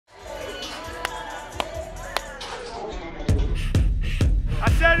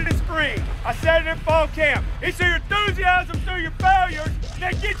I said it in fall camp. It's your enthusiasm through your failures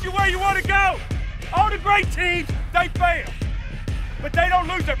that gets you where you want to go. All the great teams, they fail. But they don't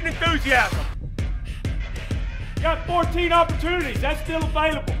lose their enthusiasm. You got 14 opportunities. That's still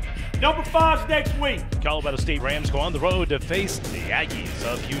available. Number 5's next week. Colorado State Rams go on the road to face the Aggies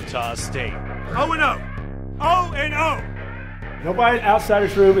of Utah State. 0-0. 0-0. Nobody outside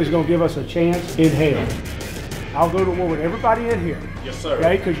this room is going to give us a chance in hell. I'll go to war with everybody in here. Yes, sir.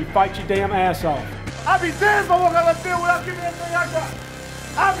 Okay, because you fight your damn ass off. I'll be damned if I walk out of the field without giving everything I got.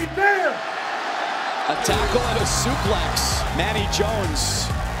 I'll be damned. A tackle and a suplex. Manny Jones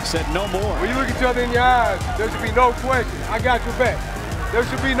said no more. When you look each other in your eyes, there should be no question. I got your back. There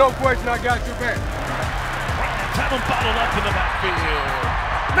should be no question. I got your back. Have him bottled up in the backfield.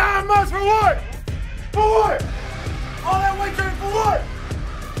 9 months for what? For what? All that weight training for what?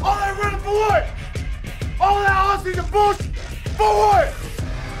 All that running for what? All that offseason bullshit for what?